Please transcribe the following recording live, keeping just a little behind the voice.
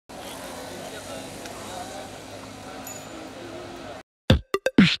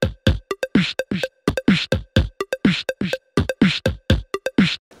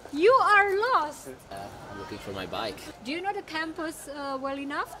looking for my bike. Do you know the campus well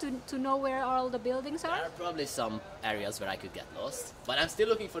enough to know where all the buildings There are? are probably some areas where I could get lost, but I'm still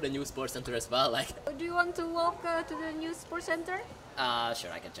looking for the new sports center as well. Do you want to walk to the new sports center?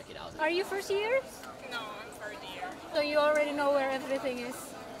 Sure, I can check it out. Are you first year? No, I'm third year. So you already know where everything is.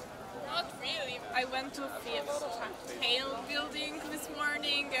 Not really. I went to Hale building this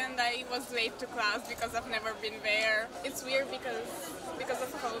morning and I was late to class because I've never been there. It's weird because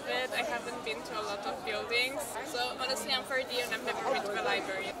of COVID I haven't been to a lot of buildings. So honestly I'm third year and I've never been to the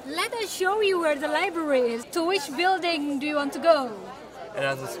library. Let us show you where the library is. To which building do you want to go?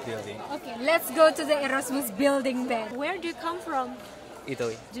 Erasmus building, Okay, let's go to the Erasmus building then. Where do you come from?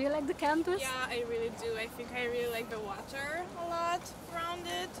 Italy. Do you like the campus? Yeah, I really do. I think I really like the water a lot around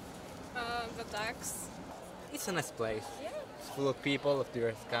it. The ducks. It's a nice place. It's full of people of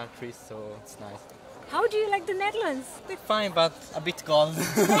different countries, so it's nice. How do you like the Netherlands? They're fine, but a bit cold.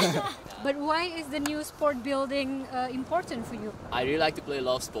 But why is the new sport building important for you? I really like to play a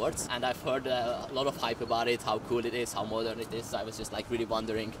lot of sports, and I've heard a lot of hype about it, how cool it is, how modern it is. So I was just really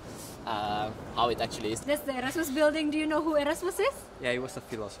wondering how it actually is. That's the Erasmus building. Do you know who Erasmus is? Yeah, he was a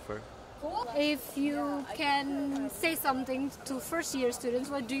philosopher. If you can say something to first year students,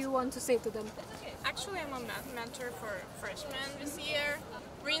 what do you want to say to them? Actually, I'm a math mentor for freshmen this year.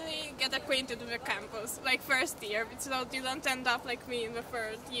 Really get acquainted with the campus, like first year, so you don't end up like me in the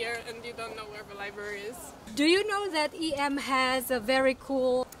third year and you don't know where the library is. Do you know that EM has a very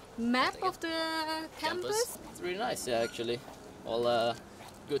cool map of the campus? It's really nice, yeah, actually. All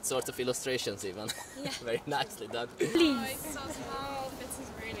good sorts of illustrations even. Yeah. Very nicely done. Oh, Please. it's so small. This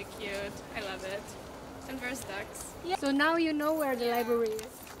is really cute. I love it. And there's ducks. Yeah. So now you know where the library is.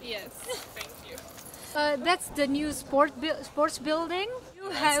 Yes, thank you. That's the new sports building. You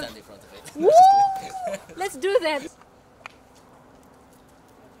I'll have. stand in front of it. Woo! Let's do that.